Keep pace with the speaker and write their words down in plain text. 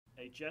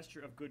a gesture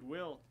of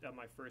goodwill at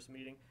my first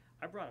meeting,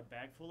 I brought a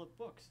bag full of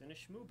books in a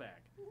shmoo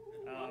bag.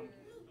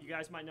 You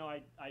guys might know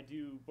I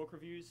do book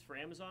reviews for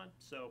Amazon,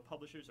 so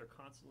publishers are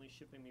constantly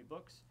shipping me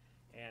books,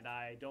 and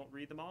I don't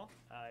read them all.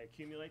 I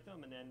accumulate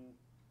them, and then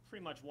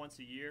pretty much once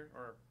a year,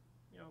 or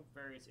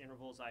various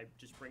intervals, I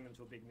just bring them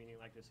to a big meeting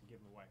like this and give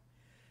them away.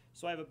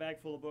 So I have a bag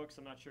full of books.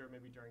 I'm not sure,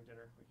 maybe during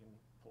dinner we can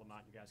pull them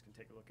out. You guys can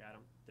take a look at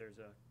them. There's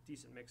a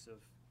decent mix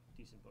of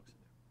decent books in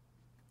there.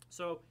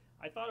 So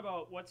I thought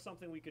about what's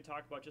something we could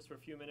talk about just for a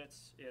few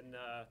minutes in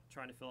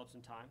trying to fill up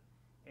some time.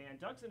 And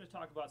Doug's going to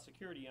talk about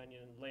Security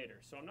Onion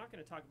later. So I'm not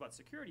going to talk about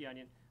Security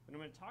Onion, but I'm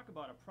going to talk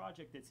about a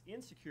project that's in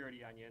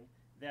Security Onion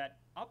that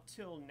up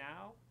till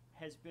now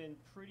has been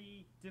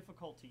pretty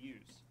difficult to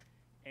use.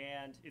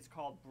 And it's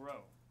called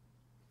Bro.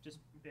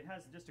 It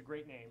has just a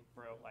great name,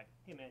 Bro. Like,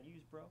 hey man, you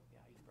use Bro? Yeah,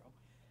 I use Bro.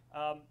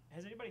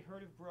 Has anybody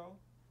heard of Bro?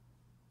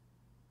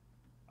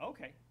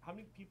 Okay, how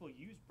many people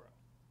use Bro?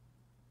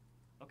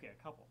 Okay,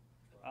 a couple.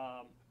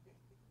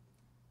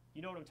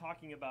 You know what I'm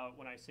talking about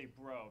when I say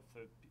Bro. So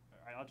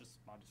I'll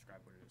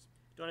describe what it is.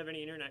 Don't have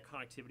any internet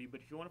connectivity,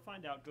 but if you want to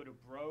find out, go to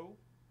bro-ids.org.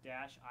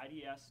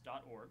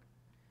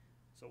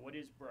 So what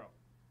is Bro?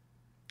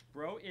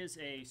 Bro is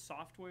a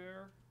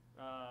software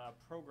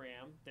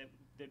program that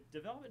the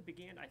development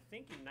began, I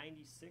think, in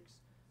 96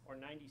 or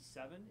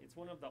 97. It's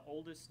one of the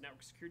oldest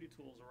network security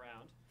tools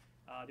around.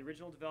 The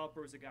original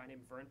developer was a guy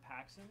named Vern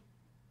Paxson,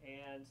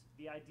 and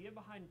the idea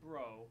behind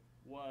Bro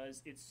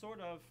was it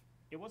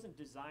wasn't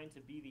designed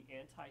to be the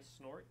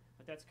anti-snort,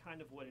 but that's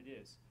kind of what it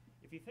is.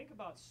 If you think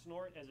about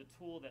snort as a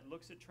tool that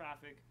looks at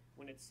traffic,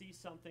 when it sees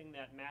something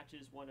that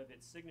matches one of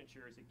its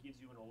signatures, it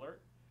gives you an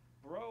alert.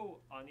 Bro,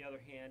 on the other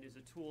hand, is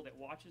a tool that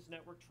watches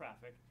network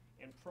traffic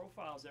and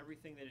profiles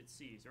everything that it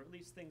sees, or at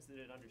least things that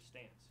it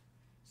understands.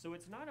 So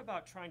it's not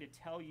about trying to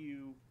tell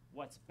you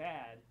what's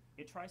bad,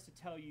 it tries to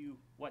tell you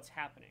what's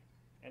happening.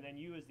 And then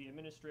you as the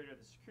administrator or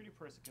the security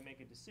person can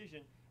make a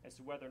decision as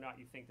to whether or not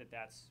you think that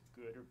that's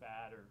good or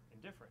bad or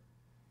indifferent.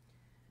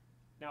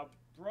 Now,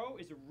 Bro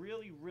is a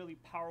really, really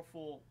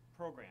powerful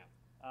program.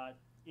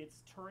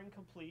 It's Turing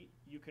complete.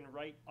 You can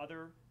write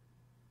other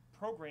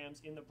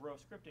programs in the Bro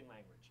scripting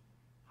language.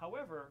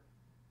 However,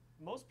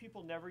 most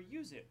people never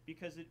use it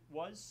because it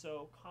was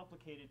so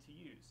complicated to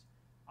use.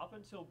 Up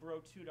until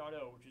Bro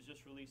 2.0, which was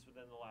just released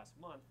within the last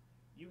month,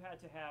 you had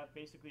to have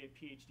basically a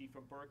PhD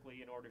from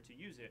Berkeley in order to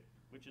use it,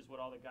 which is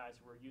what all the guys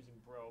who were using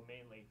Bro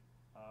mainly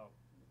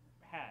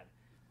had.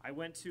 I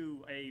went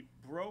to a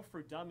Bro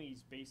for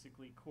Dummies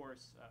basically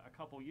course a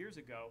couple years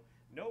ago.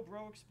 No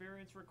Bro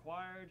experience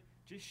required,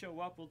 just show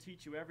up, we'll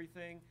teach you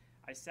everything.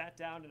 I sat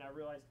down and I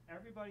realized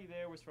everybody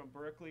there was from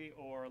Berkeley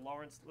or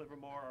Lawrence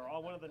Livermore or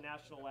all one of the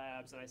national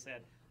labs, and I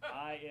said,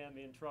 I am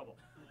in trouble.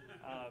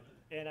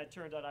 And it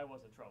turned out I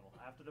was in trouble.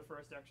 After the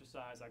first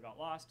exercise, I got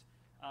lost.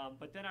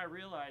 But then I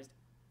realized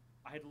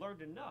I had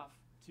learned enough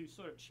to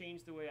sort of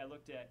change the way I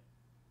looked at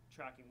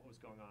tracking what was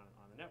going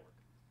on the network.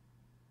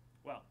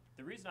 Well,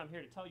 the reason I'm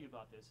here to tell you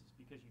about this is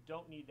because you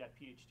don't need that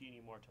PhD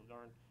anymore to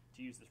learn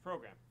to use this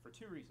program for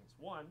two reasons.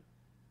 One,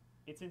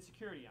 it's in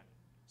Security Onion.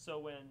 So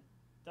when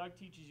Doug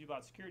teaches you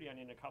about Security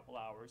Onion in a couple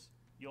hours,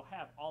 you'll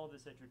have all of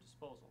this at your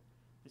disposal.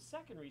 The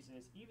second reason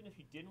is even if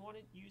you didn't want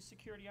to use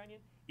Security Onion,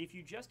 if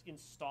you just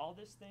install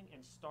this thing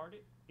and start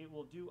it, it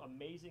will do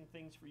amazing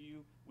things for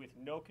you with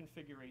no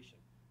configuration.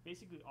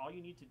 Basically, all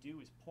you need to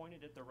do is point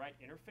it at the right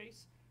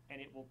interface,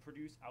 and it will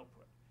produce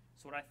output.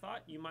 So what I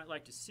thought you might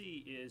like to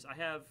see is I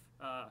have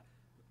I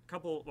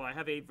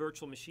have a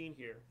virtual machine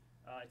here.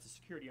 It's a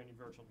Security Onion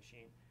virtual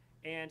machine.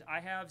 And I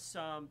have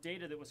some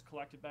data that was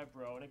collected by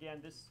Bro. And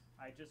again,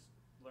 I just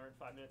learned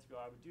 5 minutes ago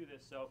I would do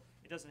this, so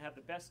it doesn't have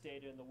the best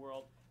data in the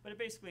world, but it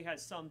basically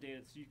has some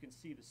data so you can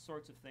see the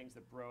sorts of things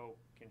that Bro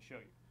can show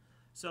you.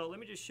 So let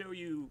me just show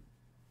you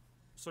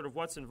sort of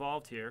what's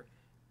involved here.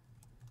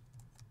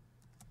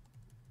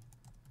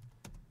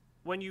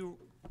 When you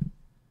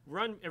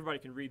run, everybody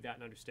can read that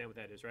and understand what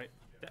that is, right?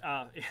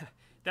 Yeah.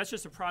 That's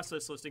just a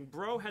process listing.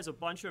 Bro has a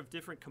bunch of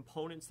different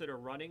components that are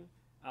running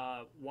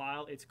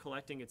while it's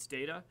collecting its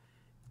data,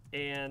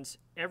 and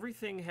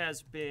everything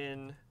has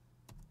been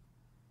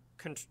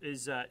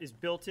is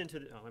built into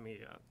the. Let me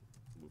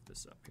move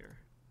this up here.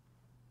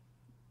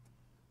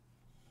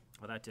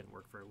 Well, that didn't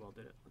work very well,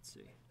 did it? Let's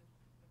see.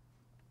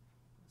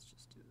 Let's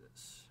just do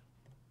this.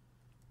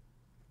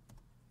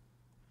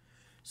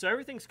 So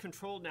everything's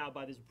controlled now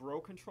by this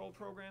Bro control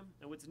program,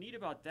 and what's neat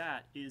about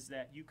that is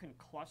that you can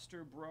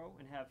cluster Bro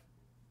and have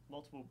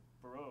multiple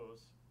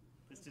Bros.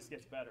 This just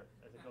gets better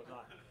as it goes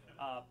on.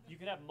 You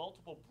can have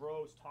multiple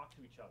Bros talk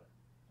to each other.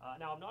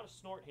 Now, I'm not a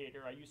snort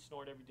hater. I use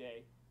snort every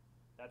day.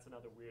 That's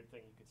another weird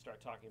thing you could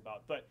start talking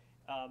about. But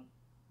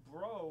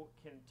Bro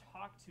can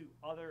talk to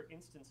other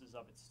instances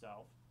of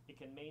itself. It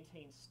can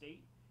maintain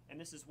state. And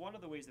this is one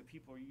of the ways that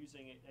people are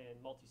using it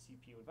in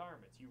multi-CPU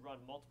environments. You run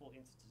multiple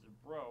instances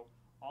of Bro,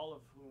 all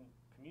of whom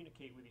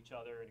communicate with each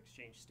other and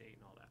exchange state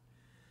and all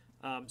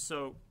that.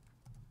 So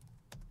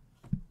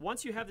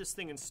once you have this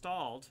thing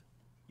installed,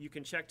 you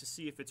can check to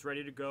see if it's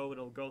ready to go.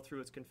 It'll go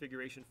through its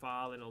configuration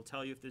file, and it'll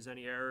tell you if there's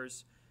any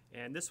errors.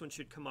 And this one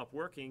should come up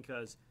working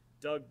because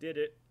Doug did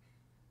it.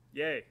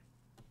 Yay,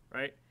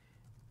 right?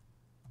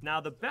 Now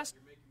the best...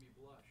 You're making me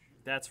blush.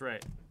 That's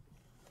right.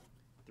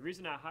 The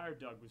reason I hired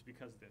Doug was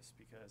because of this,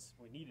 because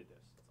we needed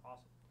this. It's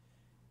awesome.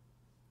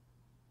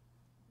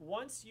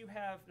 Once you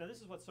have... Now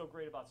this is what's so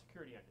great about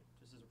Security Onion,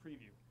 just as a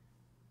preview.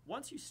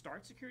 Once you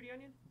start Security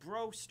Onion,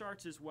 Bro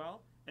starts as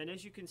well. And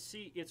as you can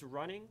see, it's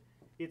running.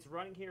 It's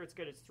running here. It's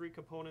got its 3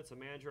 components, a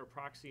manager, a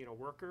proxy, and a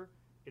worker.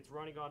 It's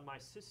running on my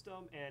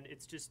system, and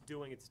it's just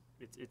doing its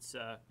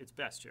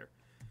best here.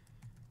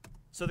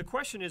 So the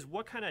question is,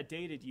 what kind of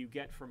data do you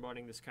get from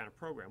running this kind of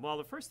program? Well,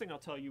 the first thing I'll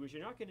tell you is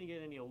you're not going to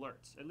get any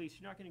alerts. At least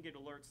you're not going to get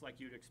alerts like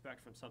you'd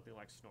expect from something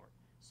like Snort.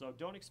 So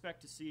don't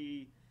expect to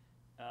see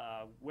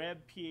web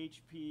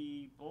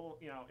PHP.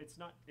 You know, it's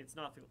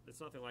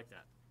nothing like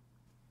that.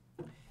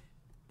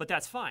 But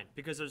that's fine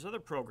because there's other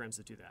programs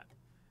that do that.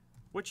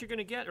 What you're going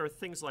to get are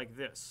things like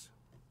this.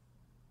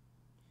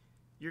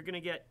 You're going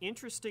to get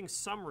interesting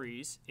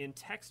summaries in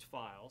text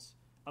files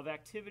of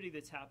activity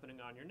that's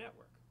happening on your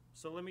network.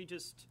 So let me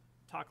just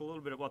talk a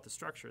little bit about the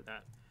structure of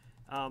that.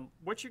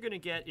 What you're going to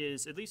get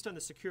is, at least on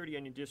the Security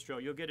Onion distro,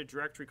 you'll get a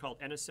directory called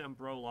NSM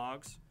Bro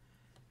Logs.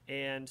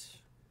 And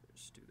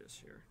let's do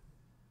this here.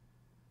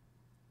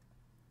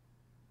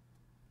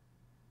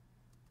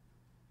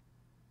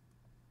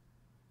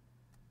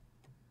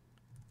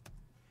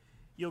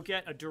 You'll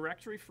get a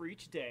directory for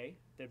each day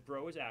that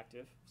Bro is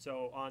active.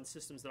 So on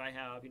systems that I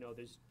have, you know,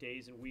 there's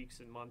days and weeks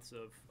and months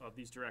of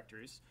these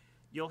directories.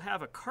 You'll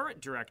have a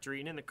current directory,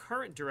 and in the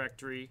current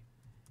directory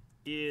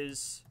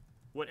is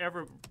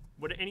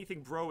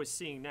anything Bro is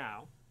seeing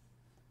now.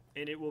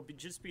 And it will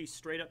just be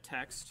straight up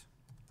text.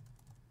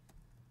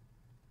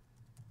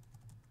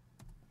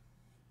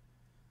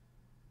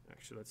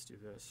 Actually, let's do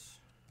this.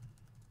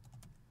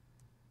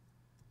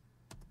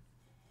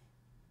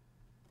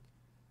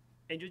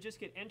 And you'll just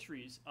get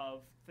entries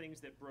of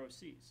things that Bro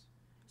sees.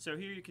 So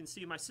here you can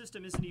see my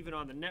system isn't even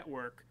on the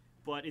network,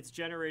 but it's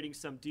generating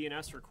some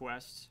DNS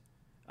requests.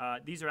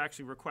 These are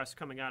actually requests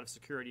coming out of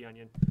Security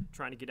Onion,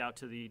 trying to get out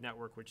to the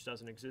network, which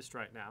doesn't exist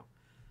right now.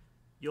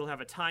 You'll have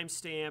a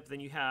timestamp,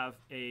 then you have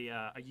a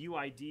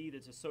UID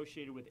that's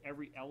associated with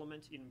every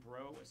element in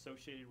Bro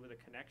associated with a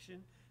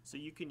connection. So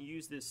you can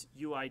use this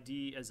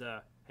UID as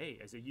a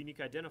unique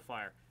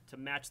identifier to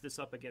match this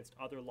up against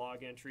other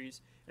log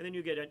entries, and then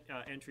you get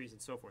entries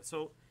and so forth.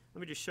 So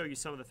let me just show you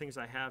some of the things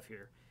I have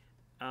here.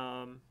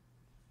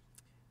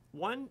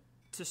 One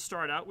to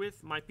start out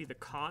with might be the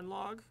con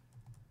log.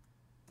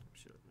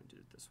 Actually, let me do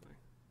it this way.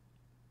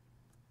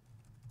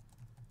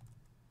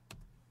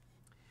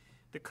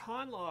 The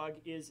con log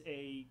is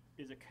a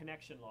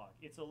connection log.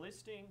 It's a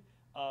listing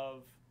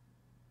of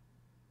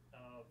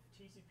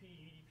TCP,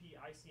 UDP,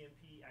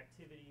 ICMP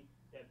activity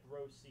that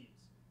Bro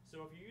sees.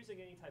 So if you're using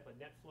any type of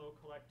NetFlow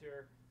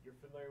collector, you're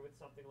familiar with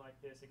something like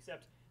this,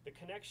 except the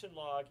connection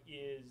log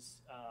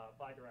is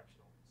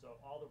bidirectional. So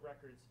all the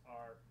records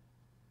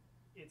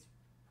it's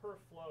per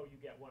flow you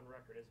get one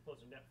record, as opposed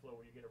to NetFlow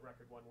where you get a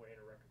record one way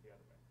and a record the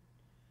other way.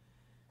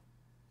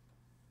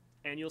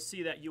 And you'll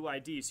see that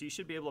UID, so you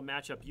should be able to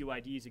match up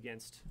UIDs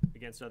against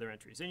other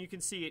entries. And you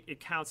can see it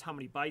counts how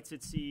many bytes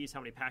it sees,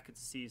 how many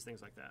packets it sees,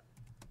 things like that.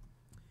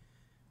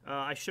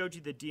 I showed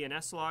you the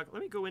DNS log.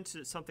 Let me go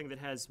into something that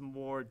has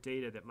more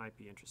data that might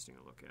be interesting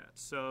to look at.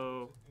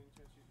 So, Any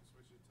chance you can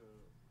switch it to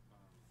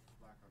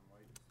black on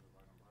white instead of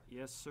white on black?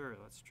 yes, sir.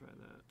 Let's try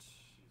that.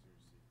 Easier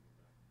to see from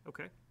the back.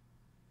 Okay.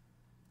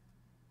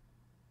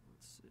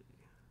 Let's see.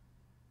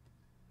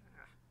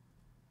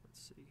 Let's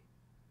see.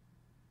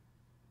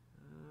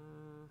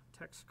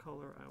 Text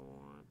color I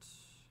want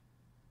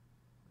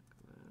like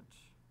that.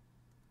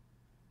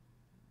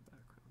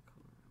 Background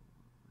color I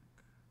want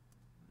like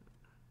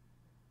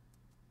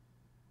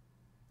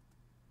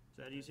that. Is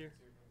that easier?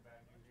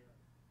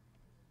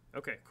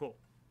 Okay, cool.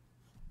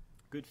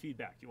 Good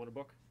feedback. You want a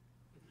book?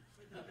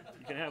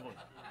 You can have one.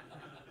 I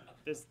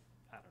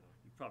don't know.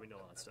 You probably know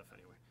all that stuff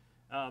anyway.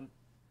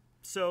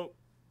 So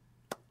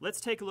let's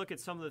take a look at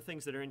some of the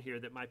things that are in here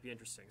that might be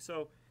interesting.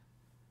 So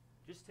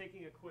just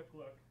taking a quick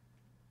look.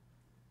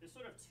 There's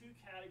sort of 2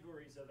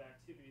 categories of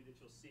activity that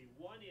you'll see.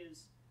 One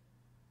is,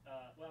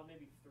 well,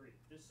 maybe 3.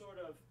 There's sort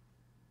of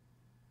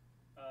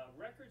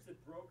records that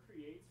Bro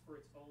creates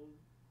for its own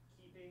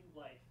keeping,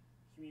 like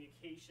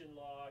communication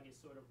log is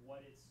sort of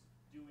what it's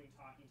doing,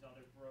 talking to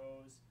other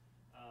Bros.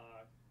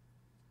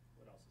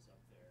 What else is up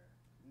there?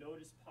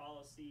 Notice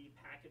policy,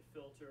 packet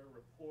filter,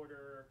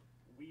 reporter,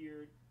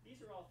 weird.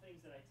 These are all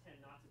things that I tend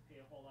not to pay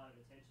a whole lot of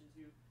attention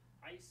to.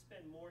 I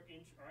spend more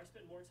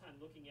time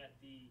looking at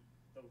the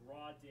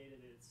raw data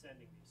that it's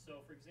sending me.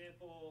 So for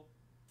example,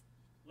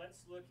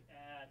 let's look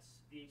at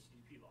the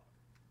HTTP log.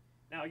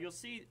 Now you'll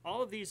see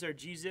all of these are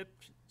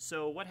gzipped.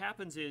 So what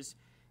happens is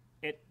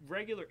at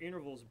regular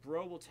intervals,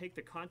 Bro will take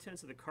the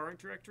contents of the current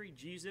directory,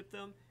 gzip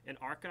them, and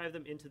archive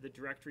them into the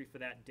directory for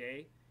that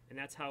day. And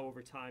that's how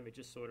over time it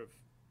just sort of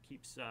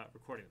keeps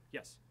recording them.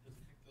 Yes? Does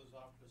it kick those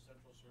off to a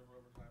central server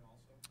over time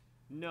also?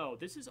 No,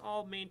 this is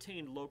all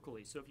maintained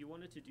locally. So if you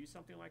wanted to do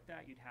something like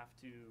that, you'd have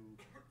to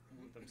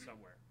move them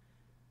somewhere.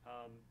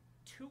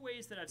 two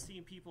ways that I've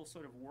seen people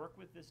sort of work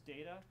with this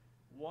data.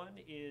 One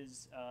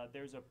is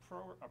there's a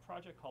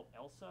project called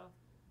ELSA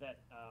that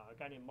a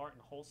guy named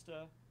Martin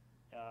Holsta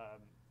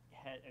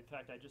in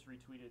fact, I just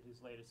retweeted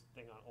his latest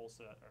thing on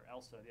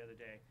ELSA the other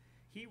day.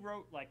 He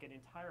wrote like an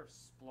entire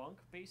Splunk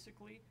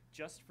basically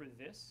just for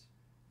this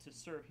to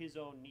serve his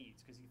own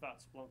needs because he thought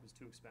Splunk was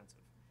too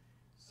expensive.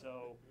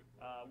 So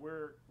I'm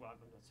going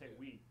to say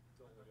we.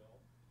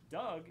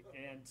 Doug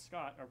and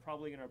Scott are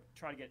probably going to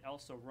try to get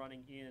ELSA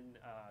running in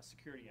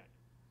Security Onion.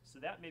 So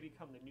that may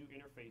become the new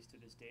interface to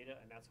this data,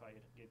 and that's how I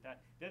get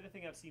that. The other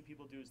thing I've seen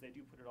people do is they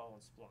do put it all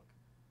in Splunk.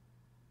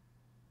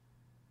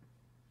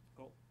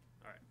 Cool.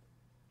 All right.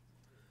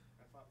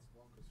 I thought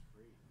Splunk was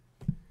free.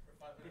 For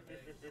 500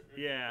 megs.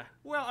 Yeah.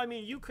 Well, I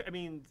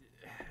mean,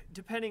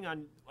 depending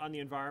on the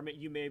environment,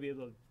 you may be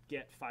able to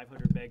get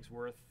 500 megs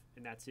worth,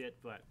 and that's it.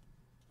 But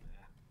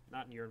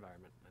not in your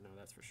environment. I know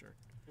that's for sure.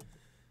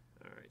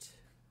 All right.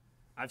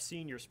 I've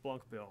seen your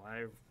Splunk bill.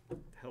 I've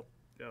helped.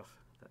 Ugh,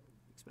 that's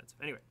expensive.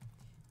 Anyway,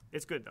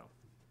 it's good though.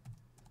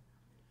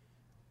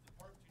 The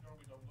parts you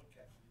normally don't look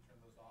at, can you turn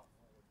those off?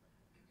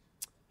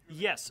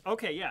 Yes.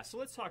 Okay. Yeah. So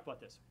let's talk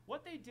about this.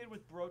 What they did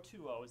with Bro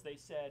 2.0 is they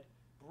said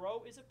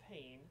Bro is a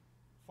pain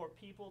for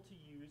people to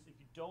use if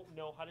you don't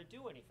know how to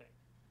do anything.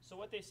 So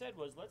what they said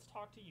was, let's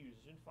talk to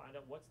users and find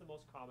out what's the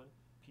most common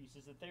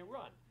pieces that they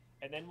run,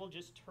 and then we'll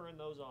just turn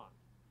those on.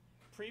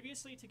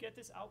 Previously, to get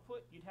this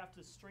output, you'd have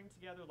to string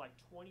together like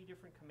 20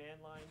 different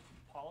command line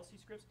policy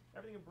scripts.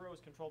 Everything in Bro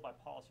is controlled by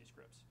policy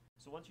scripts.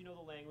 So once you know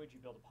the language, you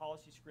build a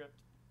policy script,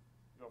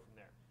 go from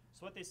there.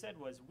 So what they said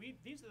was,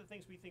 these are the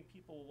things we think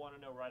people will want to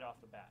know right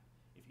off the bat.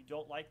 If you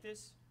don't like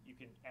this, you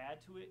can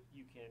add to it,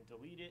 you can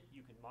delete it,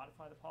 you can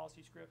modify the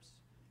policy scripts.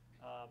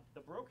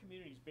 The Bro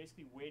community is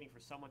basically waiting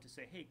for someone to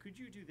say, hey, could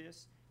you do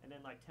this? And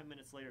then like 10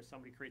 minutes later,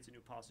 somebody creates a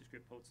new policy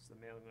script, posts the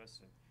mailing list,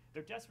 and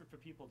they're desperate for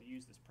people to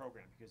use this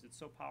program because it's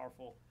so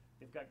powerful.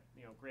 They've got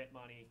grant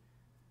money.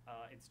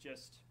 It's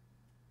just,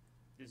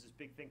 there's this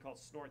big thing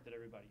called Snort that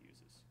everybody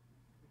uses.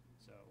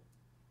 So.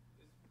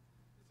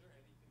 Is there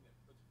anything that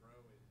puts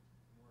Bro in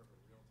more of a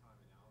real-time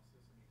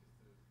analysis? I mean, because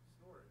the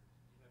Snort,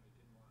 you have it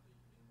inline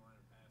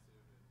or passive,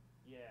 and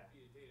Yeah.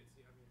 feed a data.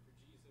 See, I mean, for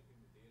gzipping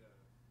the data,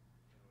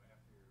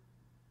 after you're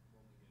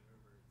rolling it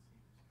over, it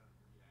seems kind of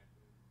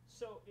reactive.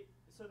 So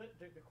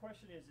the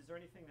question is there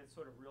anything that's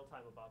sort of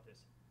real-time about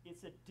this?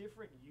 It's a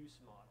different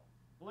use model.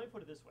 Well, let me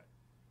put it this way.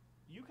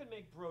 You can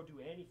make Bro do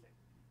anything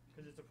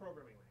because it's a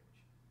programming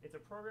language. It's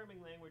a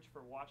programming language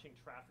for watching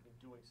traffic and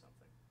doing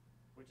something,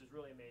 which is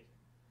really amazing.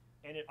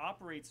 And it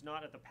operates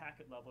not at the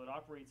packet level. It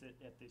operates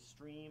at the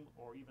stream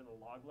or even the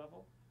log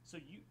level. So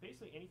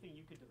basically anything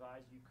you could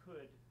devise, you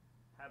could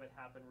have it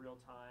happen real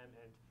time,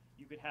 and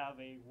you could have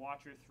a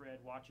watcher thread,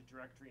 watch a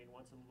directory, and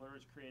once an alert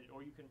is created,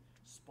 or you can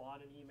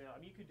spawn an email. I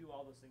mean, you could do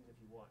all those things if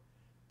you want.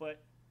 But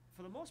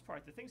for the most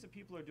part, the things that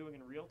people are doing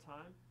in real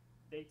time,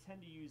 they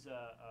tend to use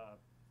a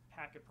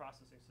packet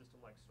processing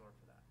system like Snort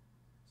for that.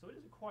 So it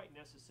isn't quite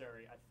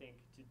necessary, I think,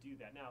 to do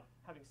that. Now,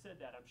 having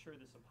said that, I'm sure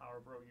there's some Power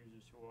Bro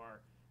users who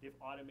they've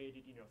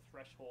automated,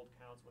 threshold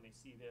counts when they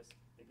see this,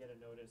 they get a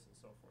notice and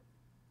so forth.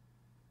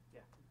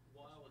 Yeah.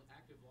 While an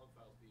active log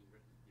file is being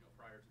written,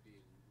 prior to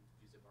being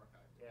gzip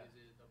archived, Yeah. is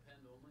it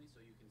append only so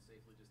you can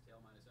safely just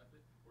tail minus F it,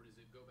 or does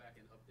it go back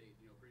and update,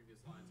 previous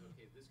lines?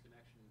 Okay, this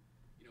connection,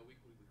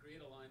 we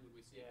create a line when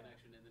we see a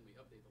connection, and then we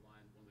update the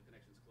line when the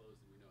connection's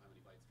closed, and we know how many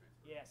bytes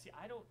transferred. Yeah, see,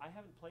 I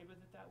haven't played with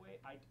it that way.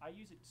 I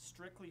use it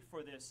strictly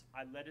for this.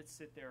 I let it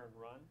sit there and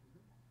run. And you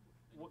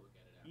look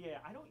at it after.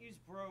 Yeah, I don't use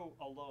Bro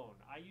alone.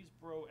 I use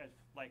Bro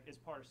as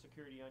part of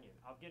Security Onion.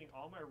 I'm getting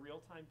all my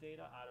real-time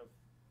data out of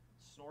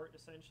Snort,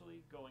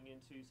 essentially, going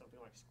into something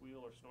like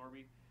Squeal or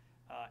Snorby.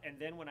 And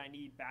then when I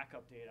need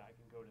backup data, I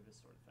can go to this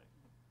sort of thing.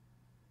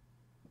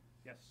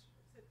 Yes?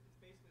 It's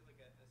basically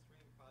like a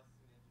stream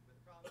processing engine, but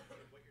the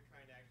problem is what you're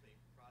trying to actually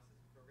process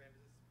and program.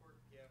 Does it support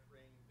PF,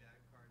 ring, data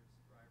cards,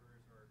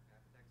 drivers, or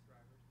Appetex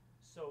drivers?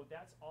 So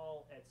that's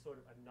all at sort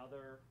of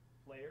another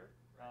layer.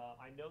 Right.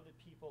 I know that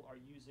people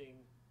are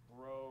using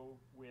Bro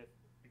with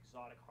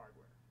exotic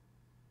hardware.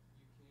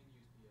 You can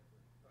use PF.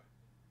 Right.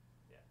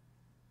 Yeah.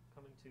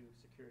 Coming to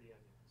Security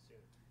Onion soon.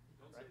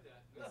 Don't Right. say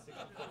that.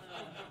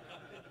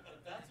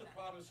 If that's a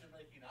promise you're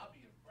making, I'll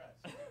be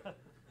impressed.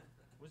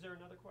 Was there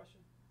another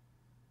question?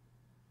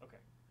 Okay.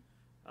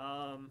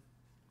 All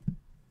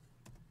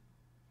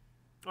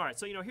right.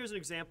 So here's an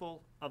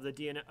example of the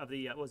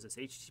what is this,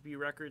 HTTP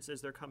records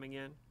as they're coming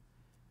in,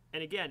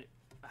 and again,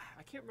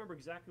 I can't remember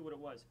exactly what it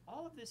was.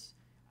 All of this,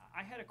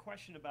 I had a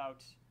question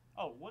about.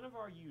 Oh, one of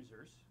our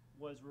users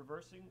was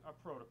reversing a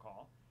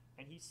protocol,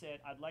 and he said,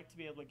 "I'd like to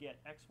be able to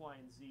get X, Y,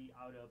 and Z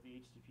out of the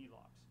HTTP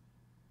logs."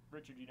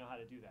 Richard, do you know how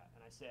to do that?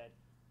 And I said,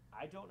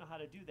 I don't know how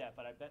to do that,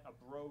 but I bet a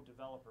Bro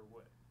developer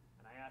would.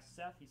 And I asked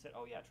Seth. He said,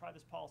 "Oh yeah, try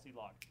this policy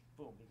log."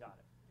 Boom, he got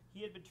it.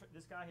 He had been.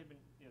 This guy had been.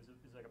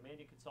 Is like a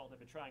Mandiant consultant. Had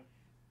been trying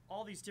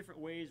all these different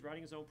ways,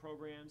 writing his own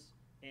programs,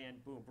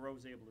 and boom, Bro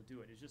was able to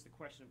do it. It's just a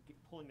question of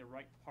pulling the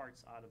right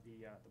parts out of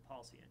the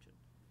policy engine.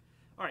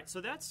 All right, so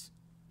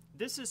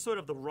this is sort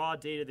of the raw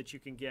data that you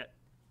can get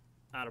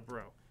out of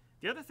Bro.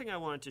 The other thing I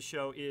wanted to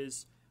show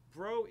is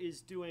Bro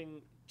is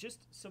doing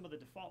just some of the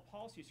default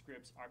policy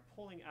scripts are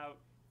pulling out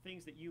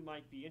things that you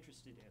might be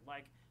interested in.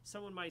 Like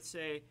someone might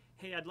say,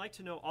 hey, I'd like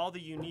to know all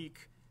the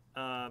unique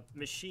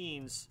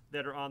machines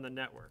that are on the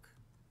network.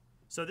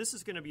 So this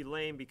is going to be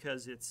lame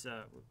because it's,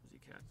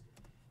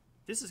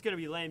 this is going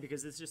to be lame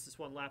because it's just this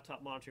one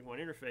laptop monitoring one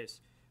interface.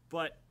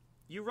 But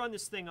you run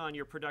this thing on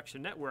your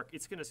production network,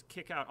 it's going to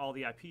kick out all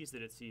the IPs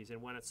that it sees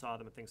and when it saw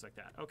them and things like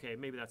that. Okay,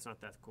 maybe that's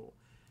not that cool.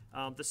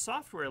 The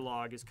software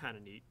log is kind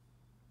of neat.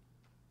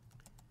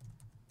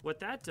 What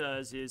that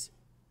does is,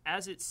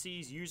 as it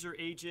sees user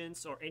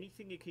agents or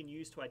anything it can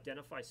use to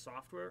identify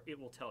software, it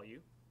will tell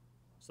you.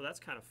 So that's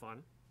kind of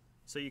fun.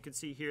 So you can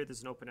see here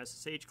there's an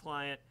OpenSSH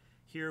client.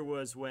 Here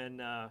was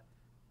when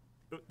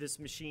this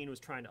machine was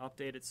trying to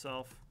update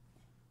itself.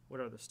 What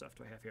other stuff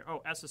do I have here?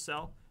 Oh,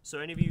 SSL. So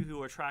any of you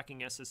who are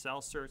tracking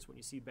SSL certs, when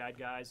you see bad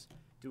guys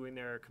doing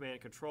their command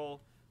and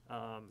control,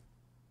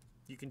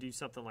 you can do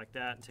something like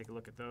that and take a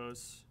look at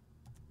those.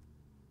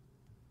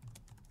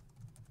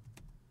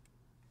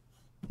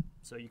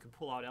 So you can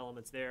pull out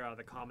elements there out of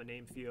the common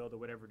name field or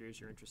whatever it is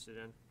you're interested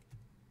in.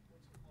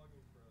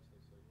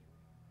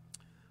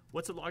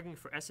 What's it logging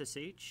for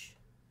SSH?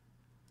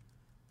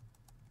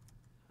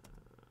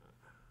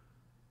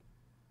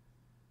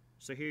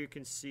 So here you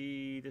can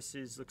see this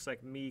is looks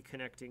like me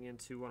connecting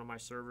into one of my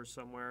servers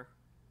somewhere.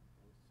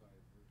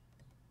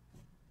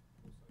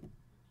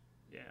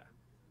 Yeah.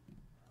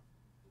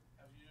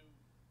 Have you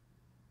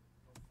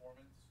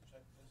performance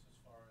checked this as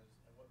far as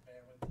what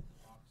bandwidth the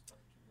box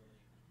start to really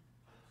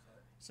set?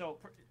 So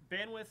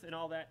bandwidth and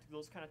all that,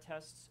 those kind of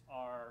tests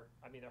are,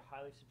 I mean, they're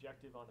highly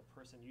subjective on the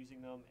person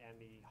using them and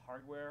the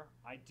hardware.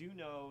 I do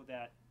know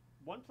that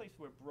one place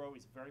where Bro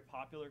is very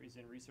popular is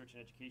in research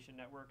and education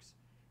networks.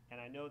 And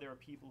I know there are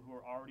people who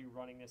are already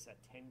running this at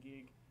 10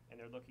 gig and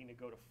they're looking to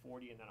go to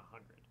 40 and then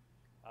 100.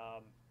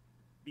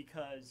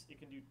 Because it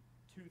can do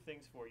two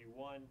things for you.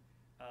 One,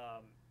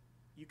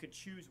 you can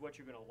choose what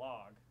you're going to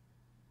log,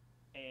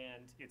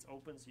 and it's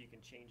open so you can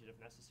change it if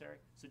necessary.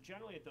 So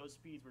generally at those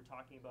speeds we're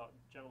talking about,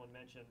 gentlemen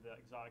mentioned the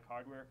exotic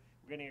hardware.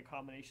 We're getting a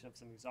combination of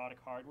some exotic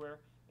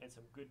hardware and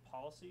some good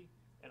policy.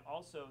 And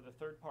also the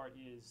third part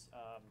is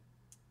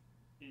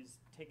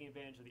taking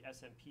advantage of the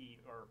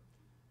SMP, or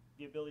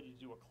the ability to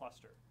do a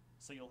cluster.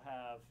 So you'll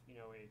have, you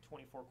know, a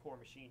 24-core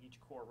machine, each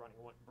core running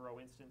one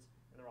Bro instance,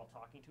 and they're all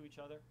talking to each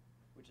other,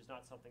 which is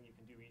not something you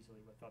can do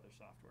easily with other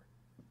software.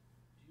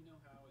 Do you know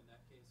how, in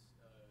that case,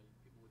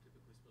 people would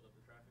typically split up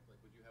the traffic?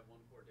 Like, would you have one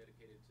core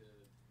dedicated to,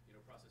 you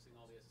know, processing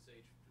all the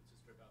SSH to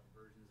strip out the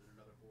versions, and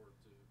another core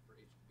for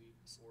HTTP,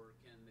 or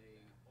can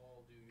they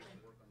all do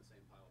work on the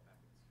same pile of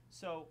packets?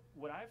 So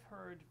what I've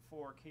heard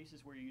for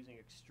cases where you're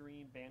using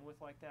extreme bandwidth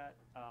like that,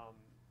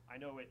 I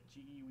know at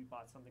GE we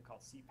bought something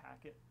called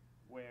cPacket,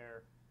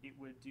 where it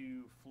would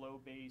do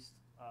flow-based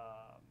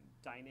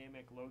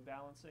dynamic load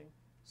balancing.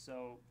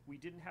 So we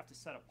didn't have to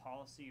set a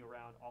policy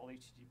around all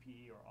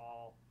HTTP or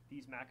all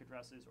these MAC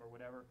addresses or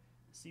whatever.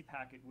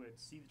 cPacket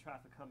would see the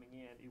traffic coming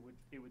in. It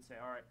would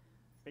say, all right,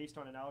 based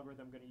on an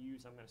algorithm I'm going to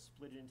use, I'm going to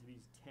split it into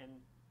these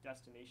 10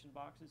 destination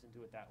boxes and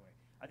do it that way.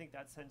 I think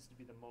that tends to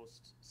be the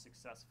most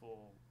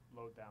successful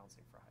load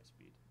balancing for high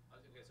speed.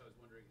 I was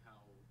wondering how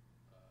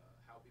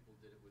people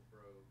did it with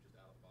Bro just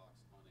out of the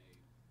box on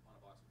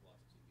a box with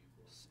lots of CPU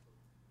cores.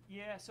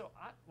 Yeah, so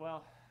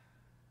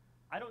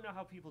I don't know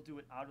how people do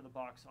it out of the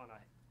box on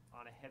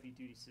a heavy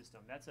duty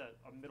system. That's a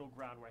middle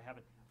ground where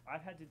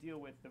I've had to deal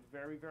with the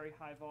very, very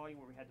high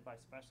volume where we had to buy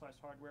specialized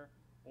hardware,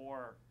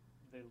 or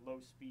the low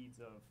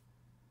speeds of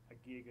a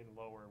gig and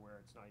lower where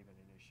it's not even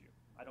an issue.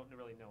 I don't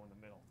really know in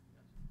the middle.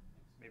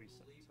 Maybe I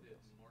believe somebody that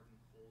else. Martin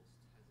Holst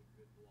has a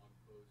good blog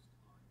post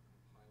on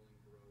compiling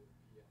Bro and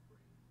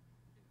PF-ring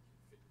and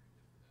configuring it for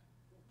that.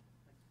 Cool.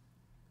 Thanks.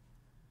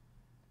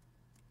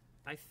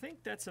 I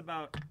think that's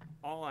about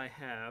all I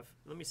have.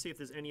 Let me see if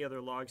there's any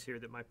other logs here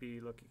that might be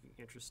looking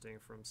interesting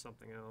from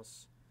something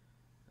else.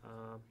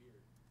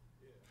 Weird.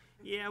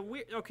 Yeah,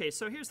 okay,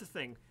 so here's the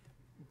thing.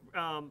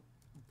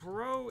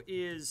 Bro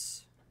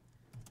is,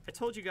 I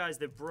told you guys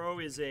that Bro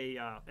is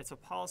it's a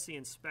policy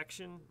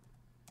inspection.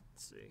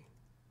 Let's see.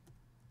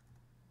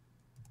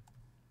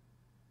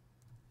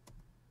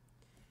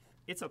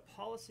 It's a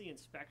policy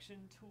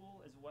inspection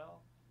tool as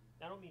well.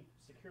 I don't mean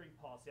security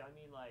policy, I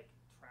mean like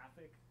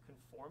traffic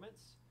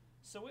conformance.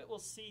 So it will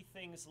see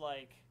things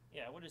like,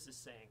 yeah, what is this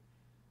saying?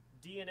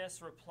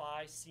 DNS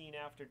reply seen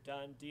after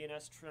done,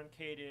 DNS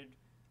truncated,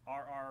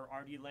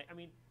 RD lane. I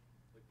mean,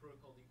 Like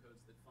protocol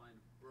decodes that find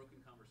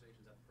broken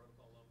conversations at the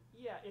protocol level?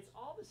 yeah, it's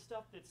all the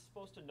stuff that's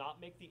supposed to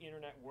not make the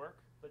internet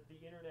work, but the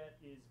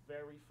internet is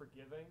very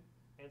forgiving.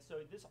 And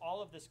so all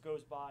of this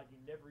goes by, you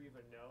never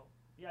even know.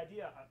 The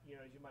idea, you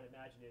know, as you might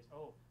imagine is,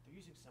 oh, they're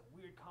using some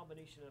weird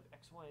combination of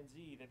X, Y, and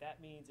Z,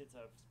 that means it's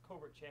a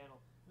covert channel.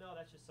 No,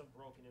 that's just some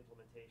broken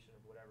implementation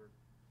of whatever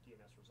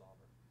DNS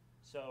resolver.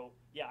 So,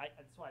 yeah,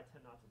 that's why I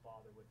tend not to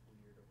bother with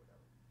weird or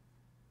whatever.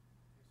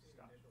 You've seen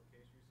initial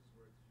case uses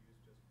where it's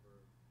used just for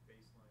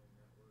baseline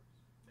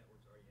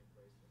networks already in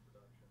place in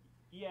production.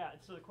 Yeah,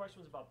 so the question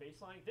was about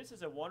baselining. This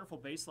is a wonderful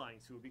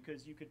baselining tool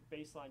because you could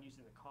baseline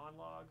using the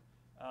conlog.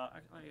 I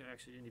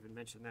actually didn't even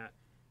mention that.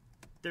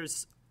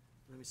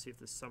 Let me see if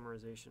this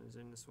summarization is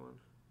in this one.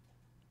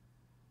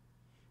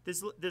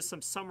 There's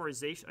some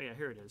summarization. Oh yeah,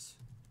 here it is.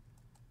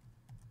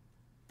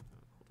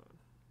 Hold on.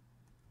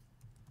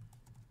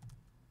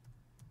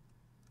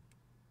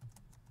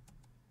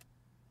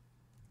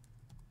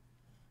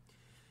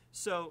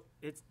 So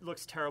it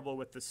looks terrible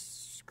with the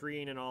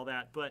screen and all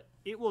that, but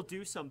it will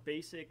do some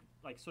basic,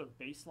 like sort of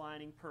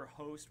baselining per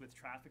host with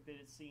traffic that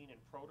it's seen and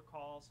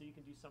protocol, so you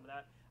can do some of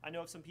that. I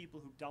know of some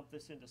people who dump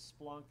this into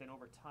Splunk, then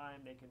over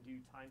time they can do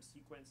time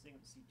sequencing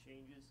to see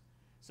changes.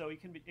 So it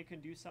can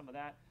do some of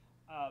that.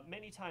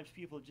 Many times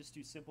people just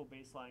do simple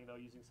baselining though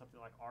using something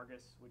like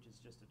Argus, which is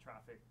just a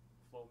traffic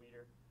flow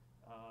meter.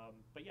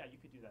 But yeah, you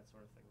could do that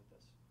sort of thing with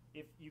this.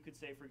 If you could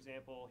say, for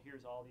example,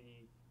 here's all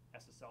the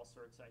SSL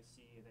certs I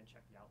see, and then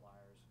check the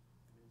outliers.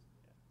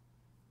 Yeah.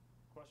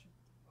 Question?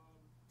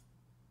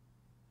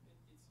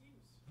 It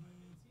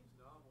seems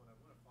novel, and I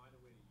want to find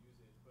a way to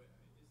use it. But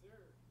is there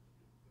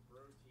the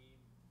Bro team?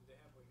 Do they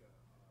have like a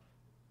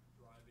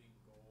driving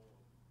goal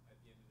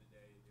at the end of the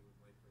day? They would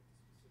like for it to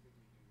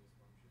specifically do this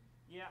function.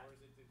 Yeah. Or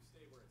is it to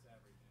stay where it's at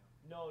right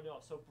now?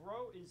 No. So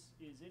Bro is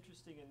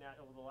interesting in that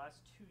over the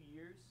last 2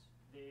 years,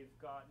 they've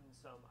gotten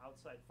some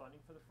outside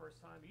funding for the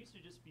first time. It used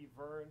to just be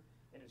Vern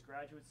and his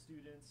graduate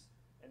students,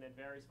 and then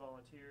various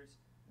volunteers.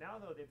 Now,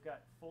 though, they've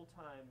got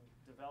full-time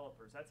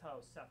developers. That's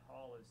how Seth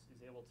Hall is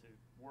able to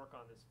work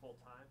on this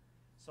full-time.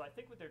 So I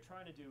think what they're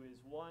trying to do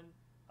is, one,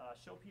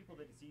 show people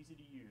that it's easy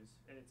to use,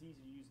 and it's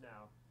easy to use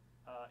now,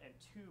 and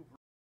two,